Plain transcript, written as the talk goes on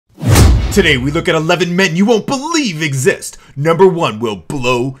Today we look at 11 men you won't believe exist. Number 1 will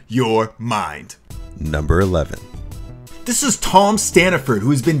blow your mind. Number 11. This is Tom Staniford,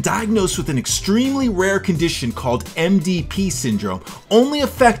 who has been diagnosed with an extremely rare condition called MDP syndrome, only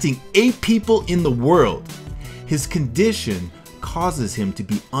affecting 8 people in the world. His condition causes him to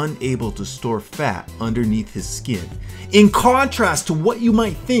be unable to store fat underneath his skin. In contrast to what you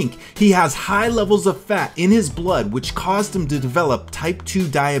might think, he has high levels of fat in his blood, which caused him to develop type 2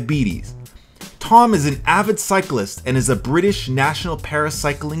 diabetes. Tom is an avid cyclist and is a British National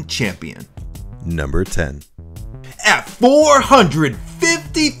Paracycling champion. Number 10. At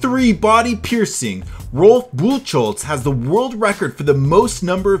 453 body piercing, Rolf Buccholz has the world record for the most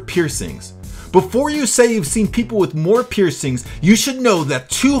number of piercings. Before you say you've seen people with more piercings, you should know that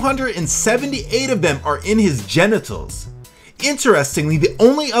 278 of them are in his genitals. Interestingly, the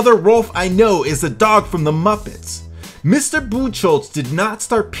only other Rolf I know is the dog from the Muppets. Mr. Buccholz did not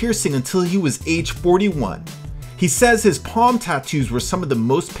start piercing until he was age 41. He says his palm tattoos were some of the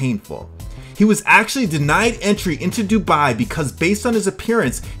most painful. He was actually denied entry into Dubai because based on his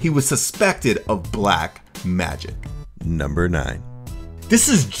appearance, he was suspected of black magic. Number 9. This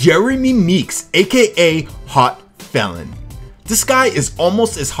is Jeremy Meeks, aka Hot Felon. This guy is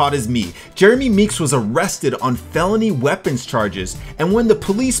almost as hot as me. Jeremy Meeks was arrested on felony weapons charges, and when the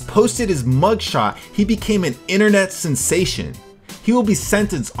police posted his mugshot, he became an internet sensation. He will be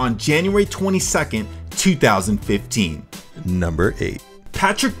sentenced on January 22nd, 2015. Number 8.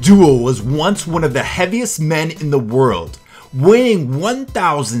 Patrick Duell was once one of the heaviest men in the world. Weighing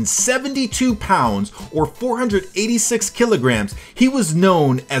 1,072 pounds or 486 kilograms, he was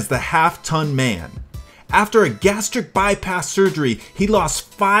known as the half-ton man. After a gastric bypass surgery, he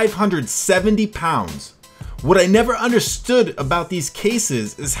lost 570 pounds. What I never understood about these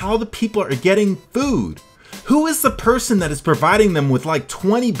cases is how the people are getting food. Who is the person that is providing them with like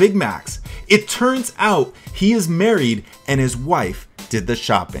 20 Big Macs? It turns out he is married and his wife did the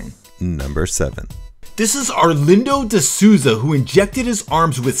shopping. Number 7. This is Arlindo de Souza, who injected his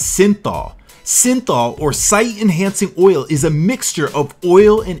arms with synthol. Synthol, or sight-enhancing oil, is a mixture of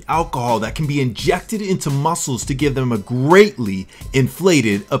oil and alcohol that can be injected into muscles to give them a greatly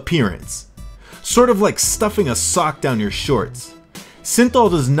inflated appearance. Sort of like stuffing a sock down your shorts. Synthol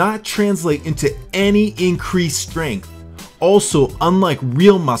does not translate into any increased strength. Also, unlike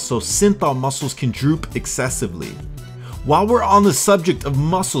real muscle, synthol muscles can droop excessively. While we're on the subject of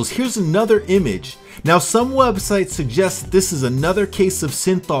muscles, here's another image. Now, some websites suggest that this is another case of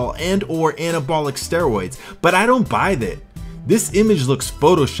synthol and or anabolic steroids, but I don't buy that. This image looks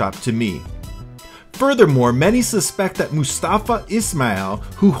photoshopped to me. Furthermore, many suspect that Mustafa Ismail,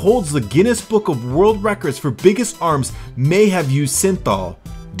 who holds the Guinness Book of World Records for biggest arms, may have used synthol.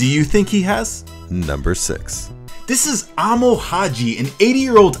 Do you think he has? Number 6. This is Amo Haji, an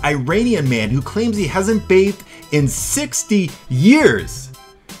 80-year-old Iranian man who claims he hasn't bathed in 60 years.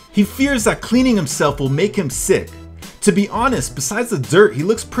 He fears that cleaning himself will make him sick. To be honest, besides the dirt, he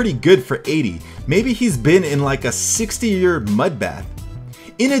looks pretty good for 80. Maybe he's been in like a 60-year mud bath.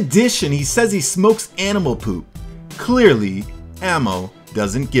 In addition, he says he smokes animal poop. Clearly, Amo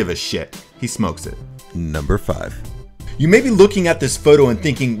doesn't give a shit. He smokes it. Number 5. You may be looking at this photo and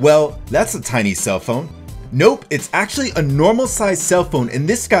thinking, well, that's a tiny cell phone. Nope, it's actually a normal sized cell phone, and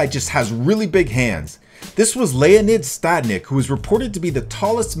this guy just has really big hands. This was Leonid Stadnik, who was reported to be the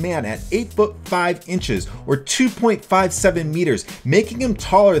tallest man at 8 foot 5 inches or 2.57 meters, making him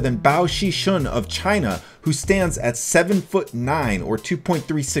taller than Bao Shishun of China, who stands at 7 foot 9 or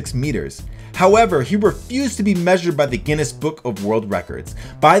 2.36 meters. However, he refused to be measured by the Guinness Book of World Records.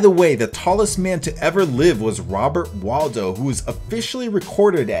 By the way, the tallest man to ever live was Robert Waldo, who was officially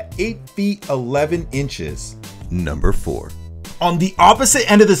recorded at 8 feet 11 inches. Number 4. On the opposite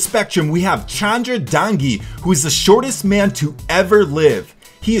end of the spectrum, we have Chandra Dangi, who is the shortest man to ever live.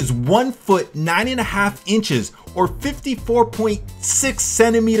 He is 1 foot 9.5 inches or 54.6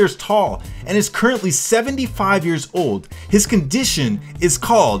 centimeters tall and is currently 75 years old. His condition is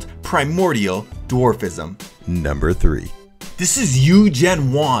called primordial dwarfism. Number 3. This is Yu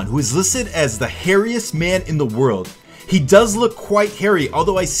Jian Wan, who is listed as the hairiest man in the world. He does look quite hairy,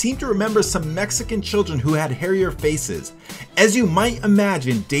 although I seem to remember some Mexican children who had hairier faces. As you might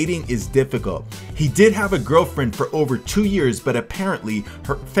imagine, dating is difficult. He did have a girlfriend for over 2 years, but apparently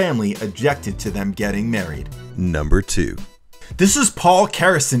her family objected to them getting married. Number 2. This is Paul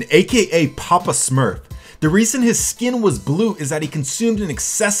Carrison, aka Papa Smurf. The reason his skin was blue is that he consumed an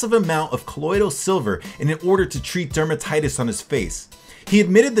excessive amount of colloidal silver in order to treat dermatitis on his face. He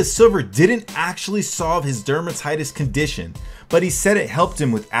admitted the silver didn't actually solve his dermatitis condition, but he said it helped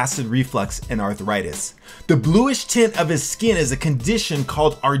him with acid reflux and arthritis. The bluish tint of his skin is a condition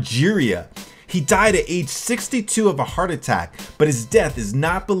called argyria. He died at age 62 of a heart attack, but his death is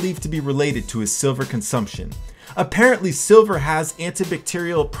not believed to be related to his silver consumption. Apparently, silver has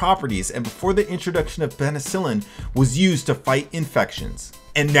antibacterial properties, and before the introduction of penicillin was used to fight infections.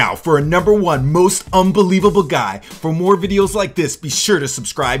 And now for a number 1 most unbelievable guy. For more videos like this, be sure to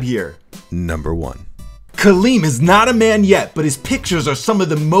subscribe here. Number 1. Kaleem is not a man yet, but his pictures are some of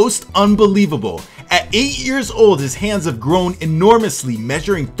the most unbelievable. At 8 years old, his hands have grown enormously,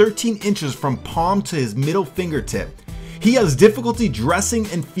 measuring 13 inches from palm to his middle fingertip. He has difficulty dressing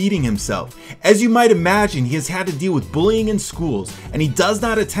and feeding himself. As you might imagine, he has had to deal with bullying in schools, and he does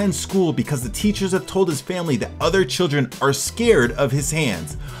not attend school because the teachers have told his family that other children are scared of his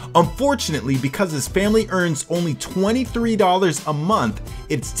hands. Unfortunately, because his family earns only $23 a month,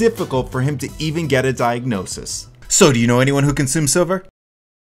 it's difficult for him to even get a diagnosis. So, do you know anyone who consumes silver?